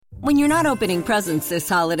When you're not opening presents this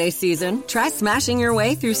holiday season, try smashing your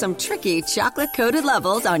way through some tricky chocolate-coated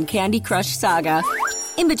levels on Candy Crush Saga.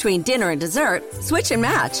 In between dinner and dessert, switch and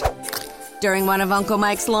match. During one of Uncle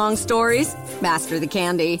Mike's long stories, master the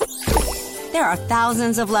candy. There are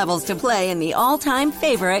thousands of levels to play in the all-time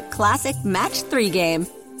favorite classic Match 3 game.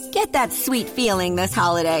 Get that sweet feeling this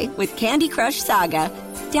holiday with Candy Crush Saga.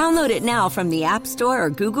 Download it now from the App Store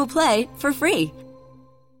or Google Play for free.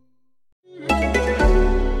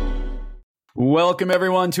 Welcome,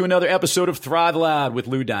 everyone, to another episode of Thrive Loud with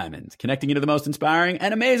Lou Diamond, connecting you to the most inspiring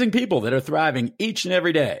and amazing people that are thriving each and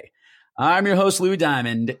every day. I'm your host, Lou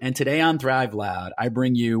Diamond, and today on Thrive Loud, I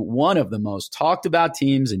bring you one of the most talked about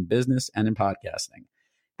teams in business and in podcasting.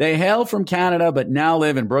 They hail from Canada, but now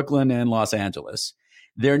live in Brooklyn and Los Angeles.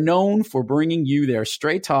 They're known for bringing you their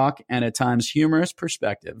straight talk and at times humorous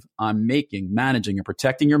perspective on making, managing, and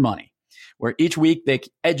protecting your money, where each week they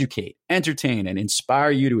educate, entertain, and inspire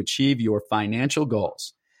you to achieve your financial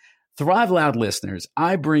goals. Thrive Loud listeners,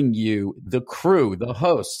 I bring you the crew, the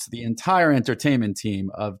hosts, the entire entertainment team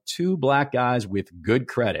of two black guys with good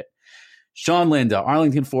credit. Sean Linda,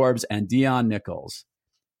 Arlington Forbes, and Dion Nichols.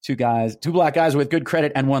 Two black guys with good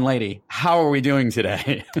credit and one lady. How are we doing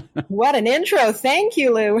today? What an intro. Thank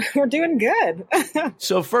you, Lou. We're doing good.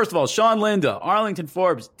 So first of all, Sean Linda, Arlington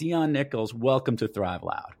Forbes, Dion Nichols, welcome to Thrive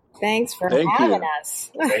Loud. Thanks for having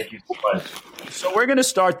us. Thank you so much. So we're going to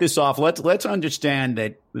start this off. Let's understand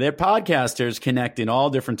that their podcasters connect in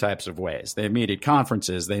all different types of ways. They meet at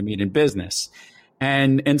conferences. They meet in business.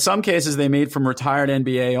 And in some cases, they meet from retired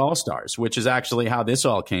NBA All-Stars, which is actually how this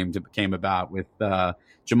all came about with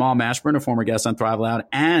Jamal Mashburn, a former guest on Thrive Loud,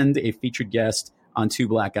 and a featured guest on Two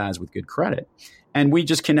Black Guys with Good Credit. And we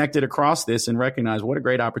just connected across this and recognized what a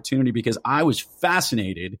great opportunity, because I was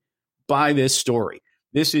fascinated by this story.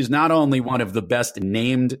 This is not only one of the best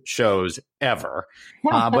named shows ever,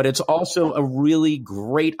 but it's also a really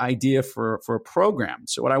great idea for a program.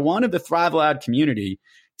 So what I wanted the Thrive Loud community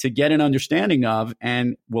to get an understanding of,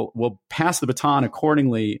 and we'll pass the baton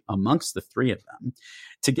accordingly amongst the three of them,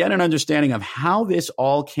 to get an understanding of how this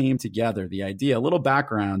all came together, the idea, a little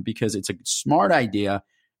background, because it's a smart idea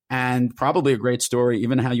and probably a great story,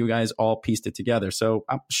 even how you guys all pieced it together. So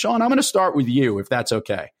Sean, I'm going to start with you, if that's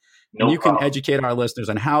okay. No you problem. Can educate our listeners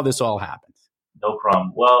on how this all happened. No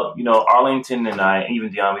problem. Well, Arlington and I,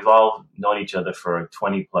 even Dion, we've all known each other for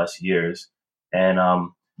 20 plus years. And I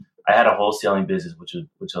had a wholesaling business,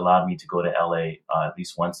 which allowed me to go to LA at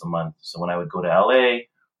least once a month. So when I would go to LA,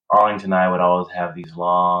 Arlington and I would always have these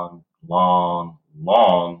long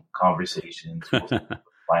conversations with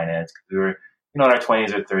finance. We were, in our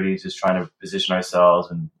 20s or 30s, just trying to position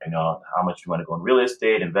ourselves and, how much we want to go in real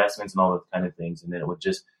estate, investments, and all those kind of things. And then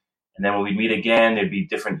And then when we'd meet again, there'd be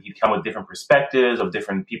different, he'd come with different perspectives of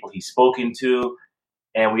different people he's spoken to.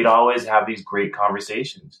 And we'd always have these great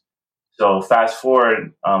conversations. So fast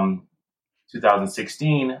forward,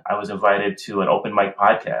 2016, I was invited to an open mic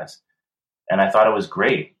podcast, and I thought it was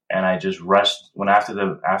great. And I just rushed after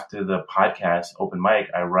the podcast open mic,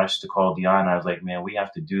 I rushed to call Dion. I was like, man, we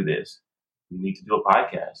have to do this. We need to do a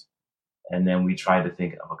podcast. And then we tried to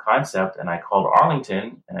think of a concept, and I called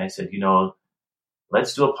Arlington and I said,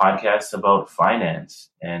 let's do a podcast about finance,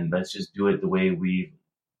 and let's just do it the way we've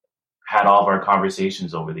had all of our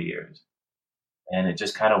conversations over the years. And it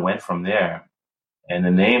just kind of went from there. And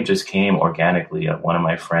the name just came organically. One of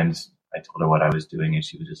my friends, I told her what I was doing, and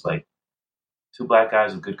she was just like, Two Black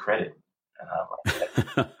Guys with Good Credit. And I'm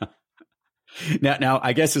like, Now,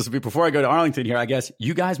 I guess this will be before I go to Arlington here. I guess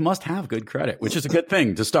you guys must have good credit, which is a good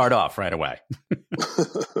thing to start off right away.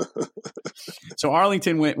 So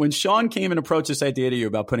Arlington, when Sean came and approached this idea to you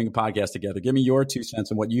about putting a podcast together, give me your 2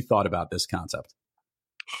 cents on what you thought about this concept.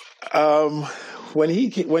 When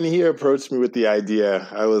he approached me with the idea,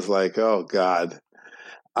 I was like, oh God,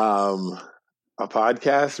 a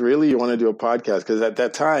podcast? Really? You want to do a podcast? Because at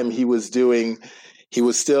that time he was doing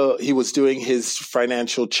his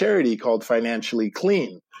financial charity called Financially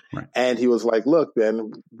Clean. Right. And he was like, look,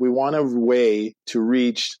 Ben, we want a way to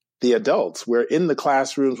reach the adults. We're in the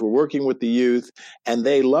classrooms, we're working with the youth, and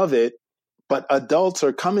they love it. But adults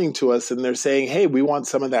are coming to us and they're saying, hey, we want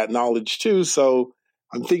some of that knowledge too. So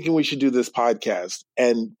I'm thinking we should do this podcast.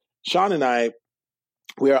 And Sean and I,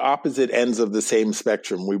 we are opposite ends of the same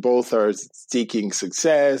spectrum. We both are seeking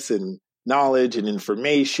success and knowledge and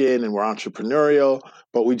information, and we're entrepreneurial,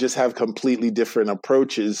 but we just have completely different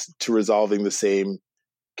approaches to resolving the same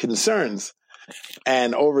concerns.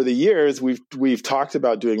 And over the years, we've talked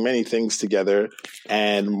about doing many things together,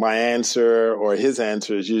 and my answer or his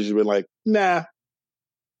answer has usually been like, nah,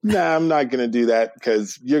 I'm not going to do that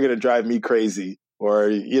because you're going to drive me crazy. or,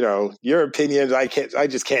 your opinions, I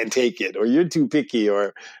just can't take it, or you're too picky,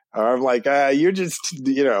 or I'm like, you're just,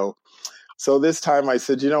 So this time I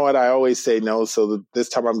said, you know what? I always say no. So this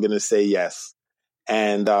time I'm going to say yes.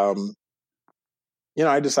 And,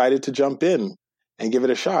 I decided to jump in and give it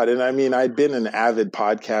a shot. And I mean, I'd been an avid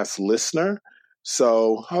podcast listener.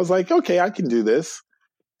 So I was like, okay, I can do this.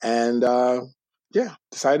 And,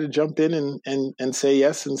 decided to jump in and say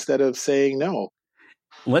yes instead of saying no.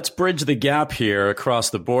 Let's bridge the gap here across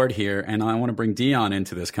the board here. And I want to bring Dion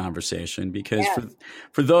into this conversation because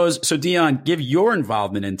for those, so Dion, give your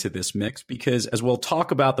involvement into this mix, because as we'll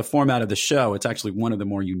talk about the format of the show, it's actually one of the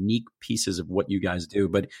more unique pieces of what you guys do.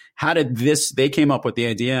 But how did they came up with the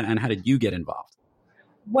idea, and how did you get involved?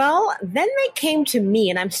 Well, then they came to me,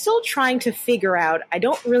 and I'm still trying to figure out, I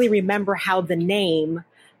don't really remember how the name,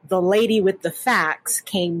 The Lady with the Facts,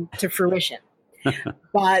 came to fruition.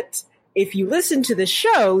 But if you listen to the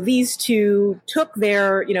show, these two took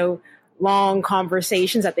their, long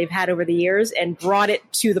conversations that they've had over the years and brought it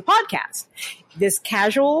to the podcast. This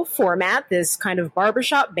casual format, this kind of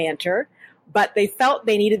barbershop banter, but they felt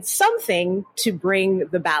they needed something to bring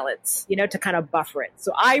the balance, to kind of buffer it.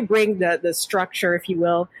 So I bring the structure, if you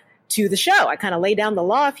will, to the show. I kind of lay down the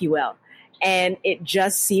law, if you will, and it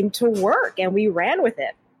just seemed to work, and we ran with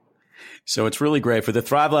it. So it's really great for the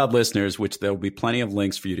Thrive Lab listeners, which there'll be plenty of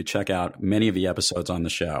links for you to check out many of the episodes on the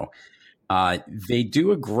show. They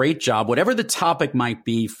do a great job, whatever the topic might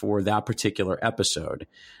be for that particular episode.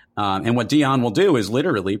 And what Dion will do is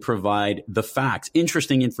literally provide the facts,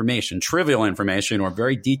 interesting information, trivial information, or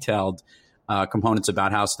very detailed components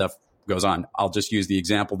about how stuff goes on. I'll just use the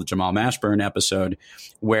example, the Jamal Mashburn episode,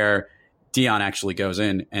 where Dion actually goes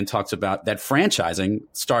in and talks about that franchising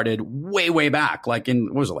started way, way back, like in,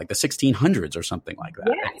 what was it, like the 1600s or something like that.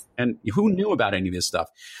 Yes. And who knew about any of this stuff?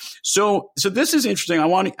 So this is interesting. I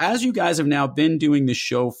want to, as you guys have now been doing this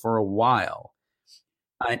show for a while,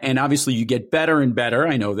 and obviously you get better and better.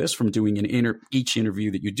 I know this from doing each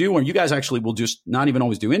interview that you do, or you guys actually will just not even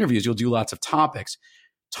always do interviews. You'll do lots of topics.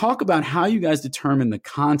 Talk about how you guys determine the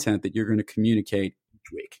content that you're going to communicate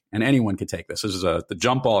each week. And anyone can take this. This is the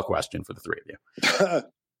jump ball question for the three of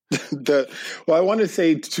you. Well, I want to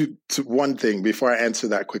say to one thing before I answer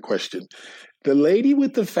that quick question. The Lady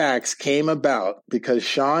with the Facts came about because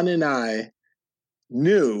Sean and I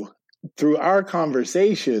knew through our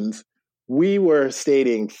conversations, we were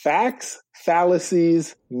stating facts,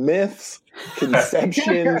 fallacies, myths,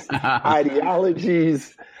 conceptions,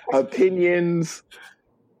 ideologies, opinions,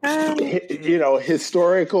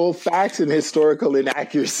 historical facts and historical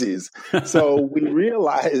inaccuracies. So we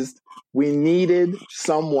realized we needed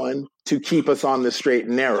someone to keep us on the straight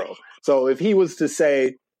and narrow. So if he was to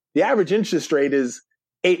say the average interest rate is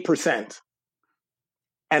 8%,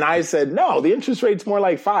 and I said, no, the interest rate's more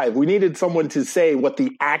like 5%. We needed someone to say what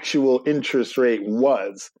the actual interest rate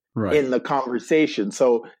was in the conversation.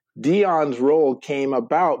 So Dion's role came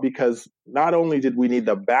about because not only did we need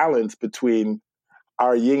the balance between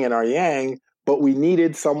our yin and our yang, but we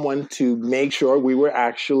needed someone to make sure we were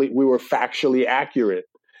factually accurate.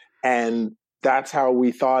 And that's how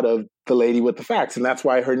we thought of the Lady with the Facts. And that's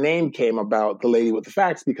why her name came about, the Lady with the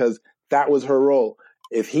Facts, because that was her role.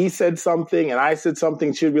 If he said something and I said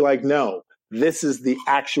something, she'd be like, no, this is the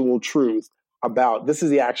actual truth this is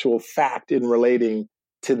the actual fact in relating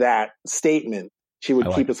to that statement. She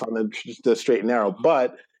would keep us on the straight and narrow.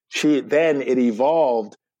 But it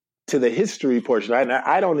evolved to the history portion.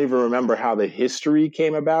 I don't even remember how the history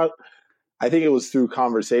came about. I think it was through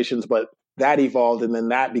conversations, but that evolved, and then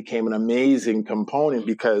that became an amazing component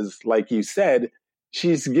because, like you said,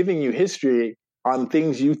 she's giving you history on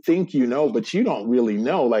things you think you know, but you don't really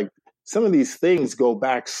know. Like some of these things go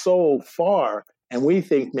back so far, and we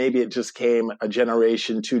think maybe it just came a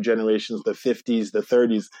generation, 2 generations, the 50s, the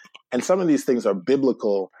 30s, and some of these things are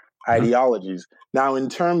biblical ideologies. Now, in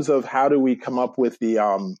terms of how do we come up with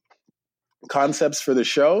the concepts for the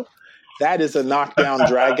show, that is a knockdown,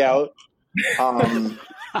 drag out. And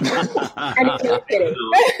it's not kidding.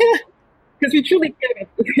 Because we truly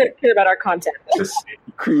care about our content.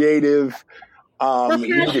 Creative. We're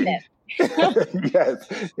passionate.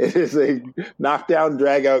 Yes, it is a knockdown,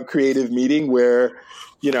 drag out creative meeting where,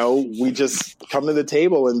 we just come to the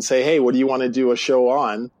table and say, hey, what do you want to do a show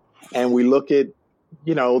on? And we look at,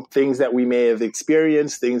 things that we may have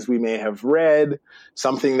experienced, things we may have read,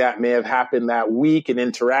 something that may have happened that week, an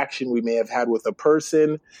interaction we may have had with a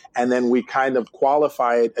person. And then we kind of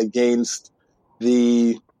qualify it against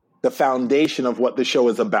the foundation of what the show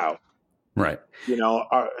is about. Right.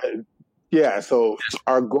 So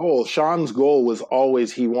our goal, Sean's goal was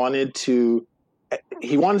always he wants to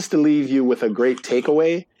leave you with a great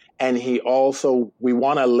takeaway And we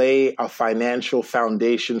want to lay a financial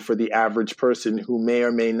foundation for the average person who may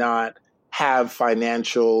or may not have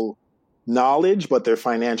financial knowledge, but they're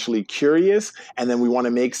financially curious. And then we want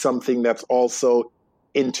to make something that's also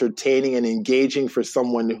entertaining and engaging for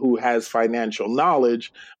someone who has financial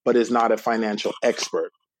knowledge, but is not a financial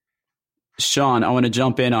expert. Sean, I want to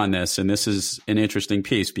jump in on this. And this is an interesting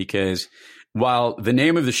piece because while the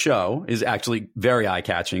name of the show is actually very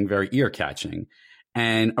eye-catching, very ear-catching,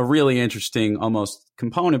 and a really interesting almost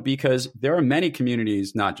component because there are many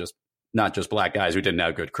communities, not just Black guys who didn't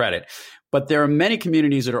have good credit, but there are many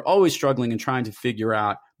communities that are always struggling and trying to figure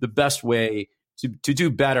out the best way to do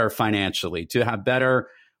better financially, to have better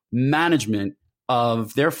management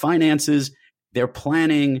of their finances, their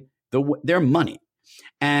planning, their money.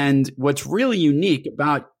 And what's really unique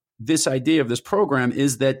about this idea of this program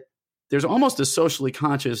is that there's almost a socially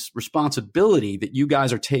conscious responsibility that you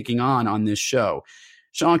guys are taking on this show.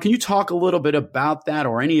 Sean, can you talk a little bit about that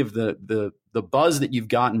or any of the buzz that you've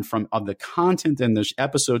gotten from of the content and the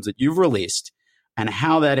episodes that you've released and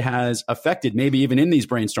how that has affected maybe even in these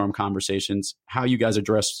brainstorm conversations, how you guys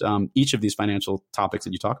address each of these financial topics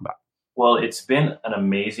that you talk about? Well, it's been an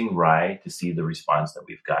amazing ride to see the response that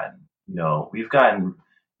we've gotten. We've gotten,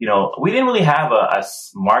 we didn't really have a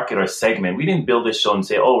market or segment. We didn't build this show and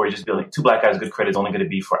say, oh, we're just building Two Black Guys Good Credit is only going to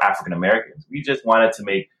be for African Americans. We just wanted to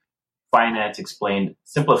make finance explained,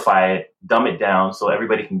 simplify it, dumb it down so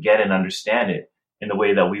everybody can get it and understand it in the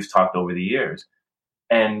way that we've talked over the years.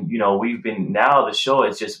 And, the show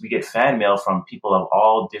is just, we get fan mail from people of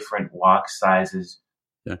all different walks, sizes,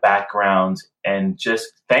 backgrounds, and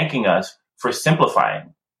just thanking us for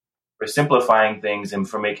simplifying things and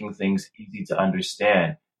for making things easy to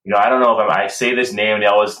understand. I don't know if I say this name, and they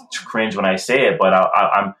always cringe when I say it, but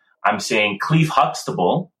I'm saying Cleve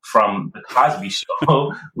Huxtable from The Cosby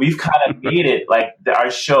Show. We've kind of made it like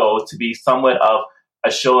our show to be somewhat of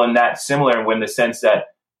a show in that similar in the sense that,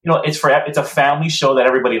 it's a family show that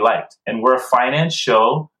everybody liked. And we're a finance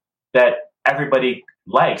show that everybody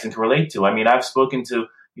likes and can relate to. I mean, I've spoken to,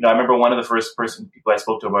 I remember one of the first people I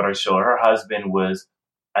spoke to about our show, her husband was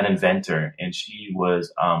an inventor and she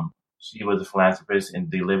was a philanthropist and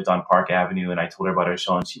they lived on Park Avenue. And I told her about our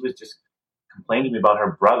show and she was just complaining to me about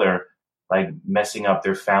her brother, like messing up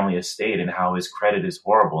their family estate and how his credit is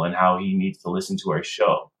horrible and how he needs to listen to our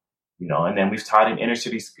show, and then we've taught in inner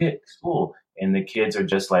city school and the kids are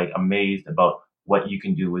just like amazed about what you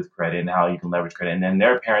can do with credit and how you can leverage credit. And then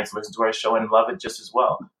their parents listen to our show and love it just as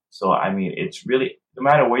well. So, I mean, it's really, no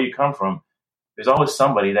matter where you come from, there's always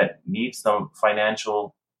somebody that needs some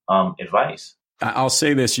financial advice. I'll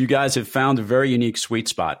say this, you guys have found a very unique sweet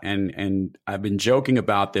spot. And I've been joking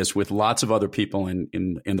about this with lots of other people in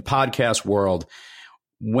the podcast world.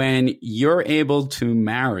 When you're able to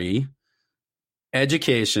marry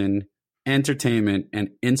education, entertainment, and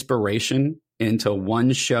inspiration into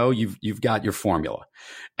one show, you've got your formula.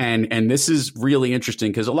 And this is really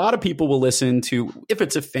interesting because a lot of people will listen to, if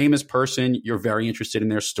it's a famous person, you're very interested in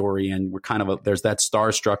their story and we're kind of there's that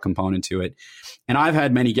starstruck component to it. And I've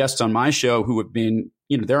had many guests on my show who have been,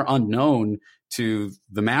 they're unknown to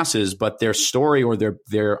the masses, but their story or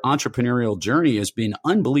their entrepreneurial journey has been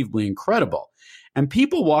unbelievably incredible. And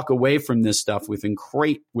people walk away from this stuff with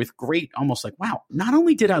great, almost like, wow, not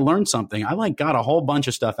only did I learn something, I got a whole bunch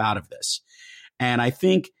of stuff out of this. And I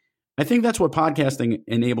think that's what podcasting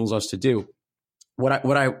enables us to do. What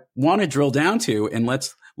I want to drill down to, and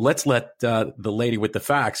let's let the lady with the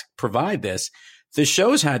facts provide this. The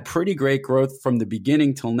show's had pretty great growth from the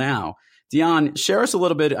beginning till now. Dion, share us a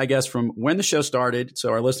little bit, I guess, from when the show started, so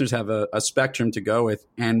our listeners have a spectrum to go with,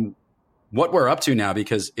 and what we're up to now,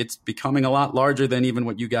 because it's becoming a lot larger than even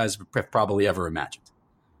what you guys have probably ever imagined.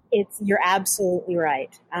 You're absolutely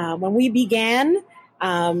right. When we began,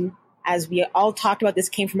 as we all talked about, this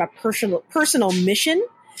came from a personal mission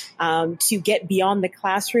to get beyond the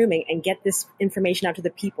classroom and get this information out to the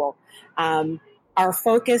people. Our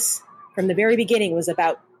focus from the very beginning was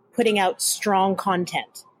about putting out strong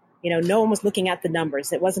content. No one was looking at the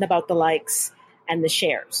numbers. It wasn't about the likes and the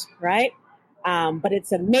shares, right? But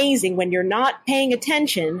it's amazing when you're not paying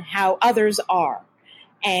attention how others are.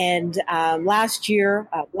 And last year,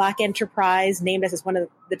 Black Enterprise named us as one of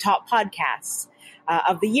the top podcasts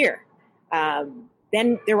of the year.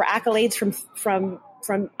 Then there were accolades from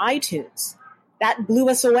iTunes. That blew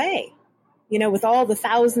us away, with all the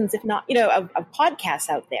thousands, if not, of podcasts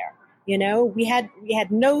out there. We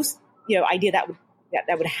had no, idea that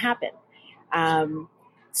would happen.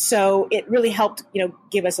 So it really helped,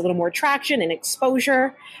 give us a little more traction and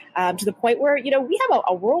exposure to the point where, we have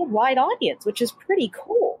a worldwide audience, which is pretty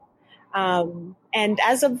cool. And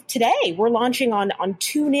as of today, we're launching on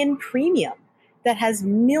TuneIn Premium that has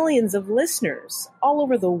millions of listeners all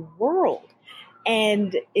over the world.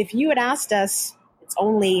 And if you had asked us, it's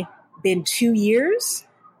only been 2 years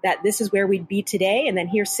that this is where we'd be today, and then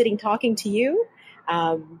here sitting talking to you,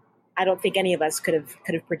 I don't think any of us could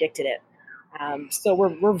have predicted it. So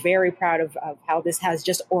we're very proud of how this has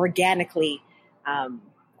just organically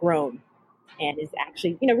grown and is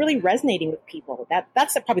actually, really resonating with people.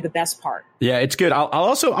 That's probably the best part. Yeah, it's good. I'm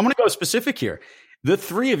going to go specific here. The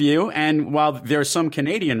three of you, and while there's some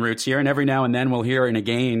Canadian roots here, and every now and then we'll hear it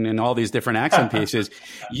again in all these different accent pieces,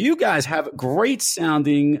 you guys have great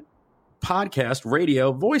sounding podcast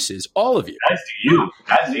radio voices, all of you. That's you.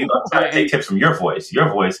 I'm trying to take tips from your voice. Your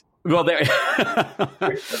voice. Well, there. But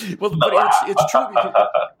it's true because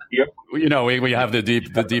we have the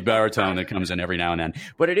deep baritone that comes in every now and then.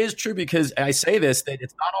 But it is true because I say this, that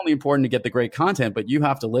it's not only important to get the great content, but you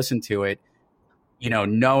have to listen to it,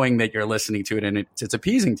 knowing that you're listening to it and it's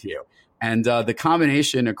appeasing to you. And the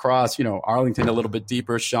combination across, Arlington a little bit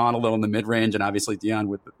deeper, Sean a little in the mid-range, and obviously Dion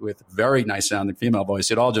with very nice sounding female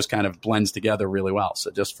voice, it all just kind of blends together really well.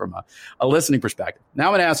 So just from a listening perspective. Now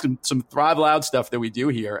I'm going to ask some Thrive Loud stuff that we do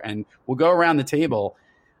here, and we'll go around the table.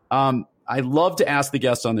 I love to ask the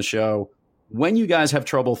guests on the show, when you guys have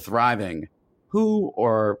trouble thriving, who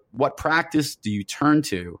or what practice do you turn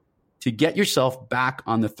to get yourself back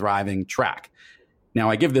on the thriving track? Now,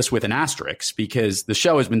 I give this with an asterisk because the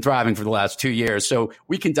show has been thriving for the last 2 years, so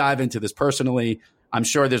we can dive into this personally. I'm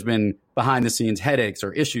sure there's been behind-the-scenes headaches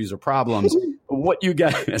or issues or problems. But what you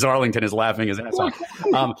guys, as Arlington is laughing his ass off,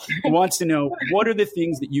 wants to know, what are the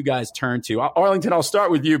things that you guys turn to? Arlington, I'll start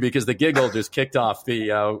with you because the giggle just kicked off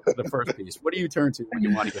the first piece. What do you turn to when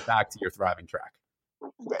you want to get back to your thriving track?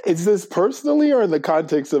 Is this personally or in the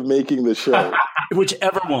context of making the show?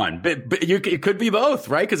 Whichever one. But it could be both,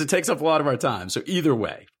 right? Because it takes up a lot of our time. So either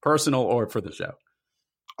way, personal or for the show.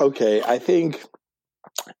 Okay, I think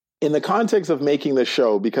in the context of making the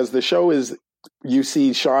show, because the show is, you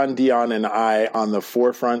see Sean, Dion, and I on the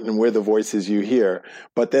forefront, and we're the voices you hear.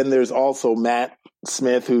 But then there's also Matt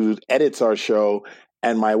Smith, who edits our show,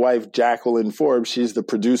 and my wife, Jacqueline Forbes, she's the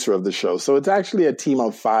producer of the show. So it's actually a team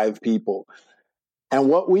of 5 people. And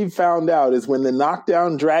what we've found out is when the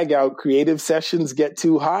knockdown, drag out creative sessions get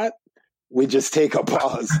too hot, we just take a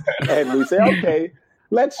pause and we say, okay,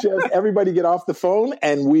 let's just everybody get off the phone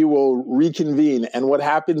and we will reconvene. And what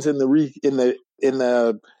happens in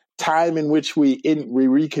the time in which we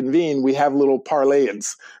reconvene, we have little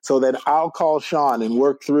parlayings. So that I'll call Sean and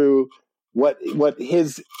work through what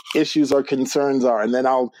his issues or concerns are. And then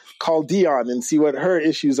I'll call Dion and see what her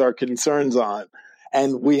issues or concerns on.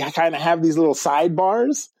 And we kind of have these little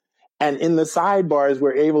sidebars. And in the sidebars,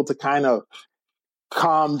 we're able to kind of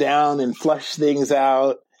calm down and flush things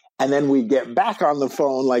out. And then we get back on the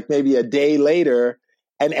phone like maybe a day later,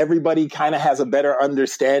 and everybody kind of has a better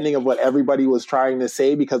understanding of what everybody was trying to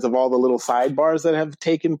say because of all the little sidebars that have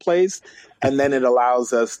taken place. And then it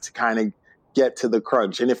allows us to kind of get to the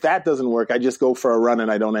crunch. And if that doesn't work, I just go for a run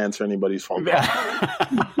and I don't answer anybody's phone. All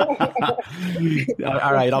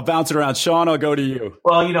right, I'll bounce it around. Sean, I'll go to you.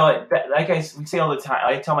 Well, like we say all the time,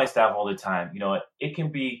 I tell my staff all the time, it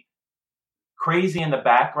can be crazy in the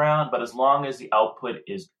background, but as long as the output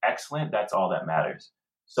is excellent, that's all that matters.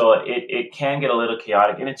 So it can get a little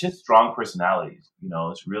chaotic, and it's just strong personalities.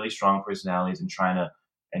 It's really strong personalities and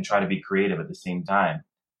try to be creative at the same time.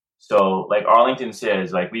 So like Arlington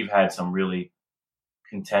says, like we've had some really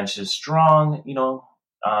contentious, strong,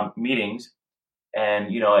 meetings.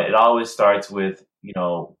 And, it always starts with,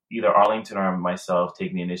 either Arlington or myself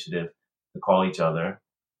taking the initiative to call each other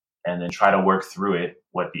and then try to work through it,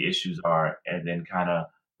 what the issues are, and then kind of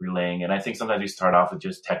relaying. And I think sometimes we start off with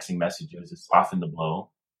just texting messages to soften the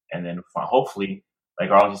blow. And then hopefully,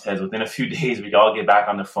 like Arlington says, within a few days, we all get back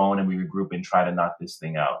on the phone and we regroup and try to knock this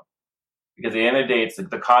thing out. Because at the end of the day,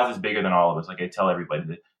 the cause is bigger than all of us. Like I tell everybody,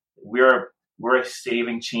 that we're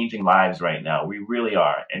changing lives right now. We really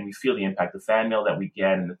are. And we feel the impact, the fan mail that we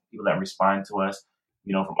get and the people that respond to us,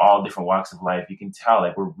 from all different walks of life. You can tell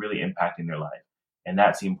like we're really impacting their life. And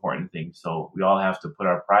that's the important thing. So we all have to put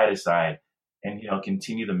our pride aside and,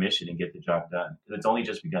 continue the mission and get the job done. Because it's only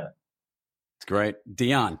just begun. It's great.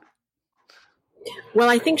 Dion. Well,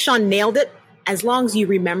 I think Sean nailed it. As long as you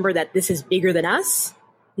remember that this is bigger than us,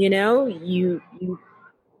 it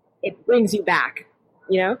brings you back,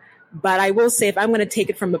 But I will say, if I'm going to take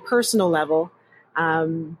it from the personal level,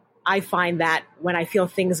 I find that when I feel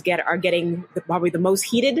things are getting probably the most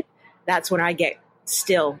heated, that's when I get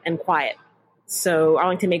still and quiet. So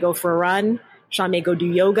Arlington may go for a run, Sean may go do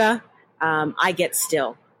yoga. I get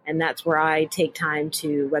still And that's where I take time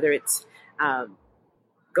to, whether it's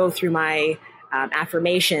go through my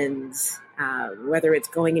affirmations, whether it's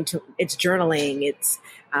going into it's journaling,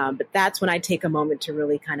 but that's when I take a moment to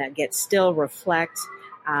really kind of get still, reflect,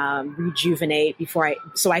 rejuvenate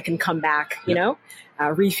so I can come back,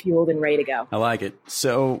 refueled and ready to go. I like it.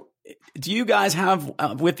 So do you guys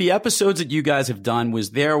have, with the episodes that you guys have done,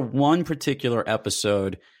 was there one particular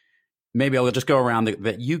episode, maybe I'll just go around,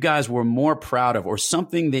 that you guys were more proud of, or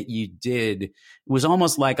something that you did was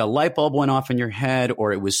almost like a light bulb went off in your head,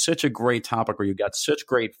 or it was such a great topic, or you got such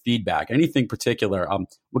great feedback? Anything particular?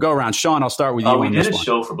 We'll go around. Sean, I'll start with you. We did a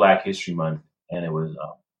show for Black History Month, and it was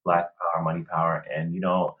Black Power, Money Power. And,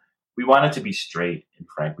 we wanted to be straight and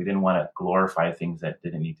frank. We didn't want to glorify things that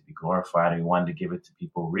didn't need to be glorified. We wanted to give it to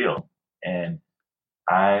people real. And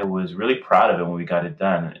I was really proud of it when we got it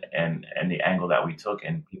done, and the angle that we took,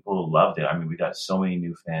 and people loved it. I mean, we got so many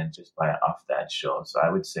new fans just off that show. So I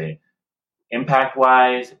would say impact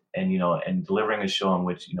wise and delivering a show in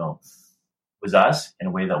which, was us in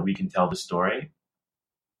a way that we can tell the story,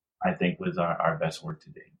 I think was our best work to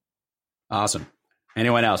date. Awesome.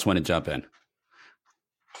 Anyone else want to jump in?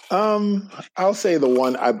 I'll say the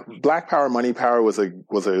one, Black Power, Money Power was a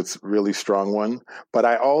really strong one, but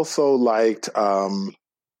I also liked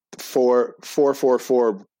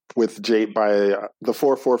 444 with by the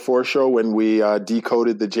 444 show when we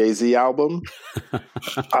decoded the Jay-Z album.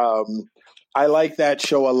 I like that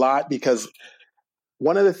show a lot because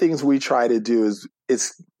one of the things we try to do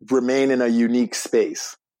is remain in a unique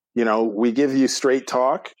space. We give you straight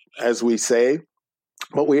talk, as we say,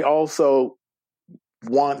 but we also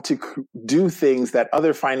want to do things that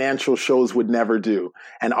other financial shows would never do.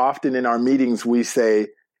 And often in our meetings, we say,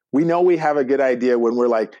 we know we have a good idea when we're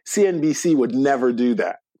like, CNBC would never do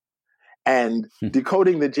that. And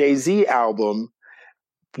decoding the Jay-Z album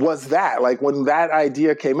was that. Like when that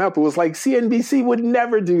idea came up, it was like, CNBC would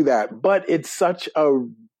never do that. But it's such a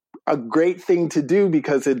great thing to do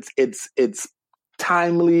because it's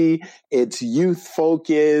timely, it's youth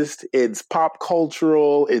focused, it's pop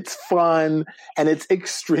cultural, it's fun, and it's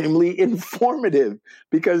extremely informative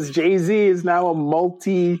because Jay-Z is now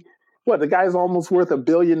the guy's almost worth $1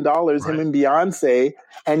 billion, right. Him and Beyonce,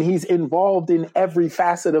 and he's involved in every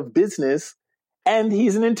facet of business, and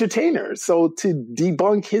he's an entertainer. So to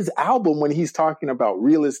debunk his album when he's talking about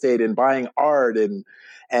real estate and buying art and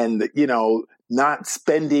not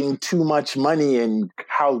spending too much money and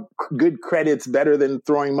how good credit's better than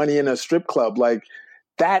throwing money in a strip club. Like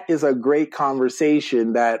that is a great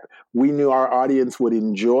conversation that we knew our audience would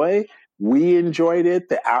enjoy. We enjoyed it.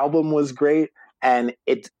 The album was great. And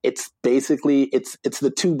it's basically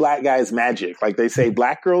the two black guys magic. Like they say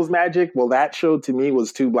black girls magic. Well, that show to me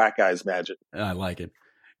was two black guys magic. I like it.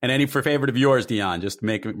 And any favorite of yours, Dion, just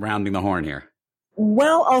rounding the horn here.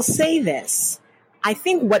 Well, I'll say this. I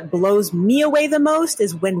think what blows me away the most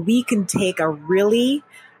is when we can take a really,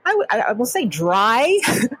 I will say dry,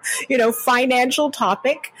 financial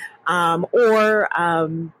topic, or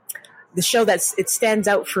the show it stands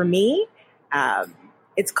out for me.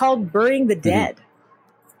 It's called Burying the Dead.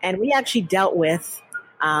 And we actually dealt with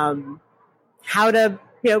how to,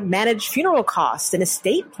 manage funeral costs and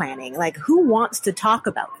estate planning. Like who wants to talk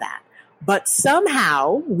about that? But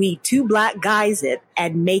somehow we two black guys it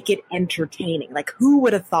and make it entertaining. Like who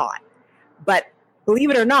would have thought? But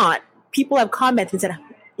believe it or not, people have commented and said,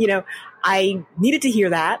 I needed to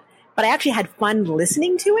hear that, but I actually had fun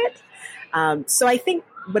listening to it. So I think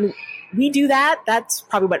when we do that, that's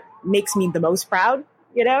probably what makes me the most proud,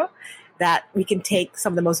 that we can take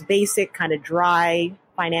some of the most basic kind of dry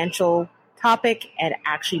financial topic and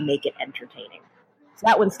actually make it entertaining.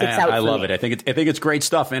 That one sticks out. I love it. I think it's great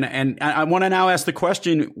stuff. And I want to now ask the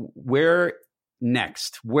question: where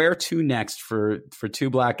next? Where to next for two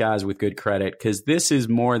black guys with good credit? Because this is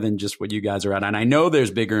more than just what you guys are at. And I know there's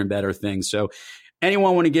bigger and better things. So,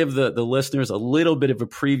 anyone want to give the listeners a little bit of a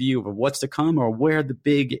preview of what's to come, or where the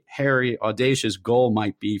big, hairy, audacious goal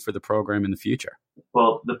might be for the program in the future?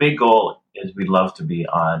 Well, the big goal is we'd love to be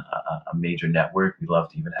on a major network. We'd love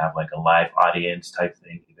to even have like a live audience type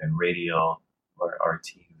thing, either in radio or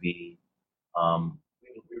TV.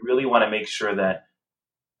 We really want to make sure that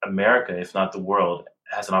America, if not the world,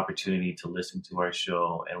 has an opportunity to listen to our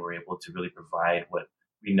show, and we're able to really provide what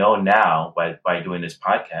we know now by doing this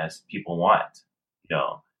podcast people want,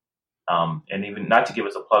 and even not to give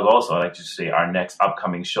us a plug also, I'd like to say our next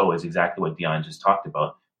upcoming show is exactly what Dion just talked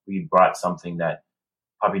about. We brought something that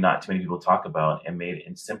probably not too many people talk about and made it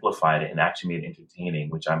and simplified it and actually made it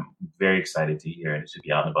entertaining, which I'm very excited to hear. And it should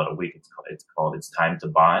be out in about a week. It's called It's Time to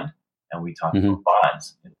Bond. And we talk about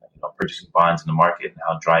bonds, purchasing bonds in the market and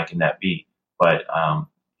how dry can that be. But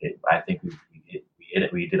I think we hit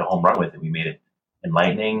it. We did a home run with it. We made it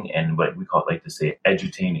enlightening and what we call, like to say,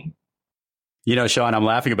 edutaining. You know, Sean, I'm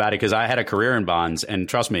laughing about it because I had a career in Bonds, and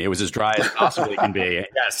trust me, it was as dry as possibly can be.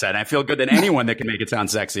 Yes, and I feel good that anyone that can make it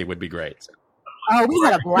sound sexy would be great. Oh, we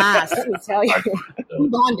had a blast, let me tell you. We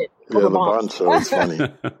bonded. Yeah, the Bond show is funny.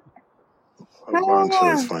 The Bond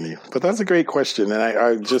show is funny. But that's a great question. And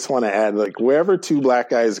I just want to add, like, wherever two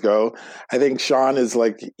black guys go, I think Sean is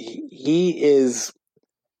like, he is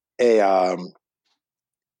he's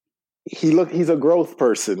a growth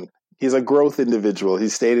person. He's a growth individual. He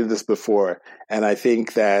stated this before. And I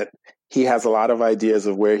think that he has a lot of ideas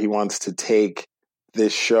of where he wants to take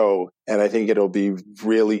this show. And I think it'll be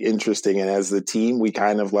really interesting. And as the team, we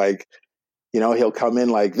kind of like, you know, he'll come in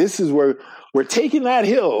like, this is where we're taking that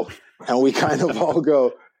hill. And we kind of all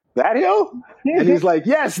go, that hill? And he's like,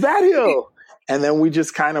 yes, that hill. And then we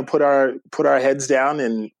just kind of put our heads down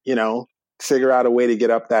and, you know, figure out a way to get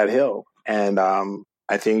up that hill. And,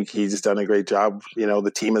 I think he's done a great job. You know,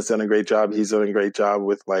 the team has done a great job. He's done a great job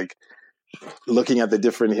with like looking at the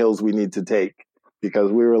different hills we need to take,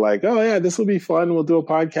 because we were like, oh yeah, this will be fun. We'll do a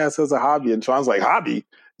podcast as a hobby. And Sean's like, hobby?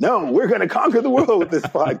 No, we're going to conquer the world with this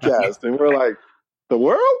podcast. And we're like, the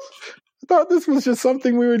world? I thought this was just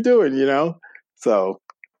something we were doing, you know? So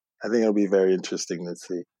I think it'll be very interesting to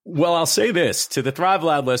see. Well, I'll say this to the Thrive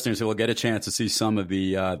Loud listeners who will get a chance to see some of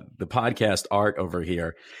the podcast art over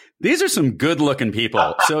here. These are some good-looking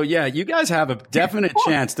people. So, yeah, you guys have a definite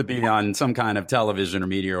chance to be on some kind of television or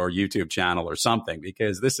media or YouTube channel or something,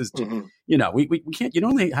 because this is, you know, we can't. You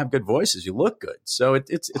don't only have good voices; you look good. So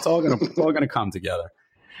it's all gonna come together.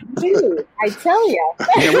 Dude, I tell you.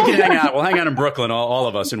 Yeah, we can hang out. We'll hang out in Brooklyn, all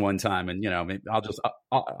of us in one time, and you know, I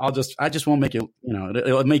just won't make you. You know,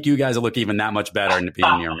 it'll make you guys look even that much better than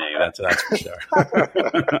being near me. That's for sure.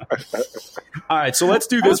 All right, so let's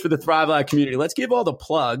do this for the Thrive Loud community. Let's give all the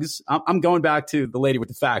plugs. I'm going back to the lady with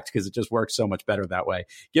the fact because it just works so much better that way.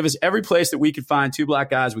 Give us every place that we could find two black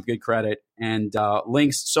guys with good credit, and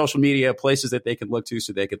links, social media, places that they could look to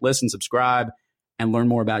so they could listen, subscribe, and learn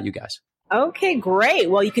more about you guys. Okay, great.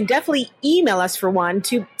 Well, you can definitely email us for one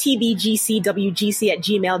to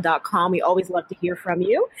tbgcwgc@gmail.com. We always love to hear from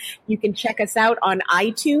you. You can check us out on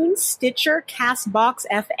iTunes, Stitcher, CastBox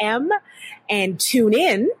FM, and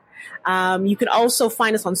TuneIn. You can also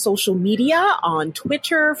find us on social media, on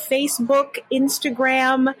Twitter, Facebook,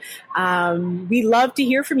 Instagram. We love to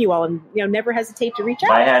hear from you all, and never hesitate to reach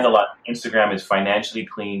out. My handle on Instagram is Financially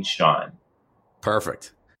Clean Sean.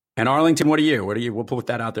 Perfect. And Arlington, what are you? We'll put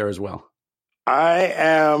that out there as well. I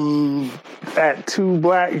am at Two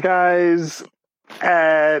Black Guys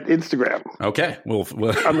at Instagram. Okay.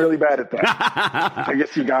 I'm really bad at that. I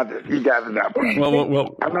guess you got it. You gathered that part.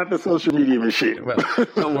 Well, I'm not the social media machine.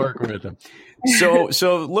 We'll work with them. So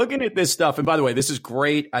looking at this stuff, and by the way, this is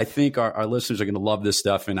great. I think our listeners are going to love this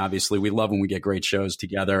stuff. And obviously we love when we get great shows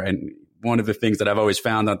together. And one of the things that I've always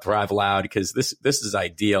found on Thrive Loud, because this is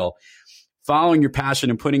ideal, following your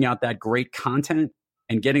passion and putting out that great content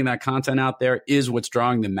and getting that content out there is what's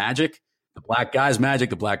drawing the magic, the black guy's magic,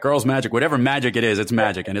 the black girl's magic, whatever magic it is, it's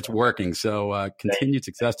magic and it's working. So continued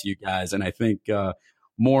success to you guys. And I think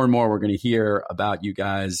more and more we're going to hear about you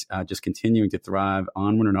guys just continuing to thrive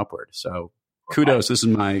onward and upward. So kudos. This is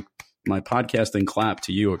my podcasting clap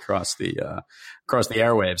to you across the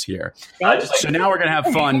airwaves here. So now we're going to have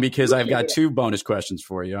fun because I've got two bonus questions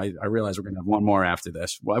for you. I realize we're going to have one more after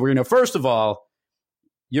this. Well, we're going to, first of all,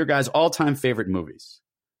 your guys' all-time favorite movies.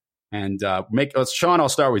 And Sean, I'll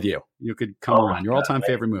start with you. You could come around. Your all-time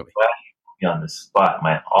favorite movie. Glad you put me on the spot.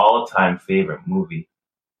 My all-time favorite movie.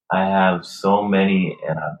 I have so many,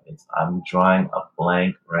 and I'm drawing a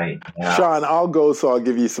blank right now. Sean, I'll go, so I'll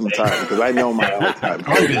give you some time because I know my all-time.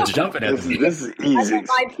 Jumping at me. This is easy. I'm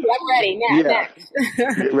ready. Next.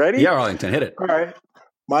 Ready? Yeah, Arlington, hit it. All right.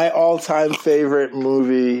 My all-time favorite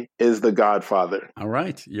movie is The Godfather. All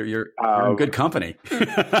right. You're in good company.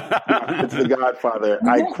 It's The Godfather.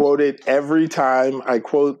 I quote it every time. I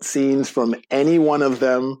quote scenes from any one of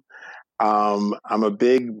them. I'm a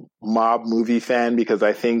big mob movie fan because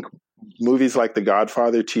I think movies like The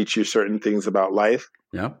Godfather teach you certain things about life.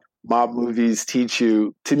 Yeah. Mob movies teach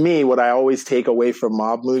you, to me, what I always take away from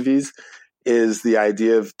mob movies is the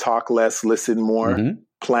idea of talk less, listen more,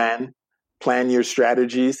 plan your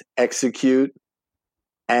strategies, execute.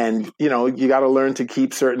 And, you got to learn to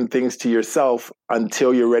keep certain things to yourself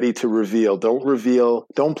until you're ready to reveal. Don't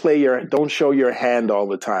show your hand all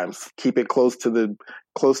the time. Keep it close to the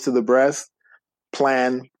breast,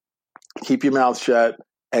 plan, keep your mouth shut,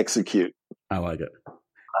 execute. I like it.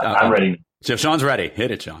 I'm ready. So if Sean's ready, hit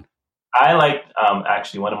it, Sean. I like,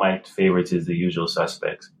 actually, one of my favorites is The Usual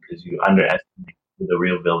Suspects because you underestimate who the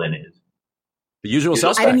real villain is. The Usual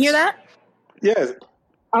Suspects. I didn't hear that. Yes.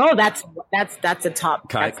 Oh, that's a top.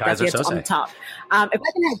 Kaiser that's Söze. on the top.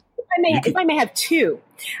 If I may have two,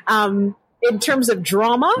 in terms of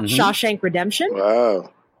drama, Shawshank Redemption.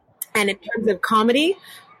 Wow. And in terms of comedy,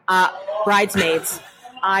 Bridesmaids.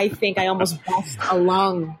 I think I almost bust a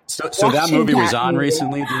lung. So that movie was on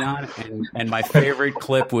recently, Dion, and my favorite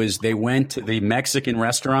clip was they went to the Mexican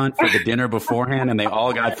restaurant for the dinner beforehand, and they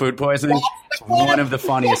all got food poisoning. It's one of the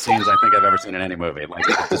funniest scenes I think I've ever seen in any movie. Like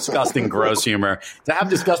disgusting, gross humor. To have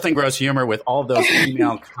disgusting, gross humor with all those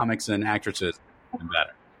female comics and actresses, even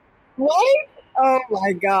better. What? Oh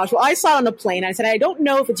my gosh! Well, I saw it on a plane. I said, I don't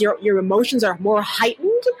know if it's your emotions are more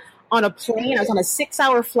heightened on a plane. I was on a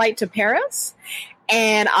 6-hour flight to Paris.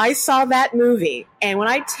 And I saw that movie. And when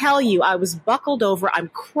I tell you, I was buckled over, I'm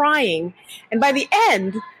crying. And by the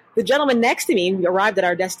end, the gentleman next to me, we arrived at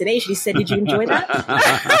our destination. He said, "Did you enjoy that?"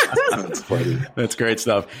 That's funny. That's great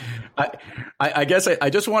stuff. I guess I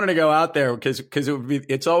just wanted to go out there because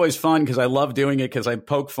it's always fun because I love doing it because I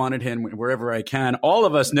poke fun at him wherever I can. All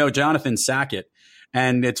of us know Jonathan Sackett.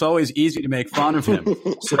 And it's always easy to make fun of him.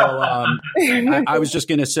 So I was just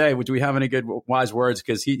going to say, do we have any good wise words?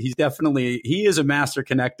 Because he is a master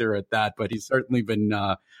connector at that, but he's certainly been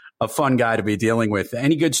a fun guy to be dealing with.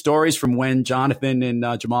 Any good stories from when Jonathan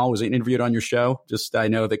and Jamal was interviewed on your show? Just I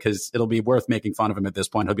know that because it'll be worth making fun of him at this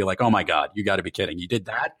point. He'll be like, "Oh my God, you got to be kidding! You did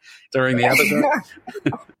that during the episode."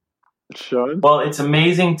 Sean? Well, it's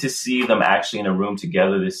amazing to see them actually in a room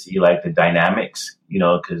together to see like the dynamics,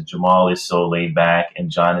 because Jamal is so laid back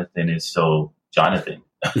and Jonathan is so Jonathan.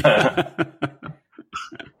 And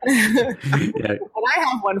I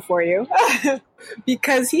have one for you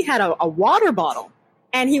because he had a water bottle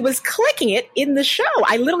and he was clicking it in the show.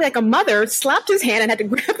 I literally, like a mother, slapped his hand and had to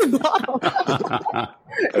grab the bottle.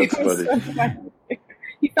 That's funny. So funny.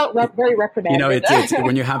 He felt very reprimanded. It's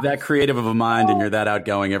when you have that creative of a mind and you're that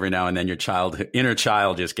outgoing every now and then, your inner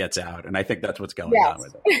child just gets out. And I think that's what's going on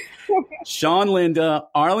with it. Sean Linda,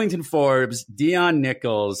 Arlington Forbes, Dion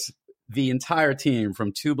Nichols, the entire team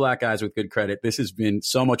from Two Black Guys with Good Credit. This has been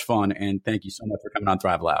so much fun. And thank you so much for coming on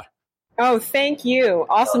Thrive Loud. Oh, thank you.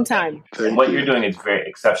 Awesome time. And what you're doing is very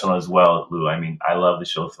exceptional as well, Lou. I mean, I love the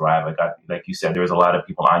show Thrive. I got, like you said, there was a lot of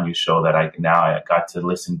people on your show that I got to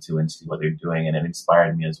listen to and see what they're doing, and it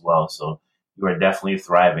inspired me as well. So you are definitely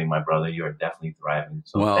thriving, my brother. You are definitely thriving.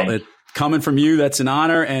 So coming from you, that's an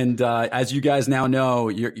honor. And as you guys now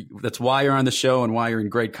know, that's why you're on the show and why you're in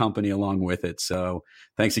great company along with it. So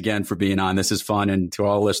thanks again for being on. This is fun. And to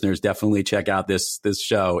all listeners, definitely check out this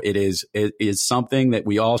show. It is something that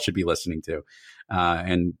we all should be listening to.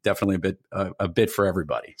 And definitely a bit for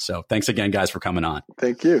everybody. So thanks again, guys, for coming on.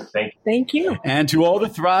 Thank you. Thank you. And to all the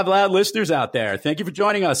Thrive Loud listeners out there, thank you for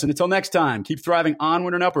joining us. And until next time, keep thriving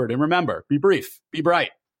onward and upward. And remember, be brief, be bright,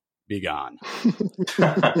 be gone.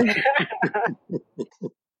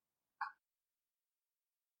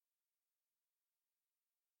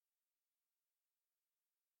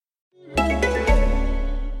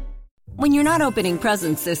 When you're not opening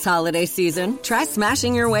presents this holiday season, try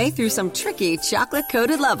smashing your way through some tricky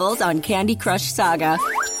chocolate-coated levels on Candy Crush Saga.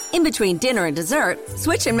 In between dinner and dessert,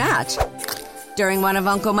 switch and match. During one of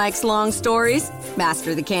Uncle Mike's long stories,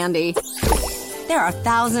 master the candy. There are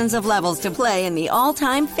thousands of levels to play in the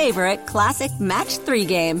all-time favorite classic Match 3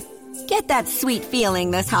 game. Get that sweet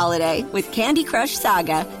feeling this holiday with Candy Crush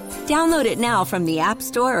Saga. Download it now from the App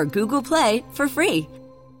Store or Google Play for free.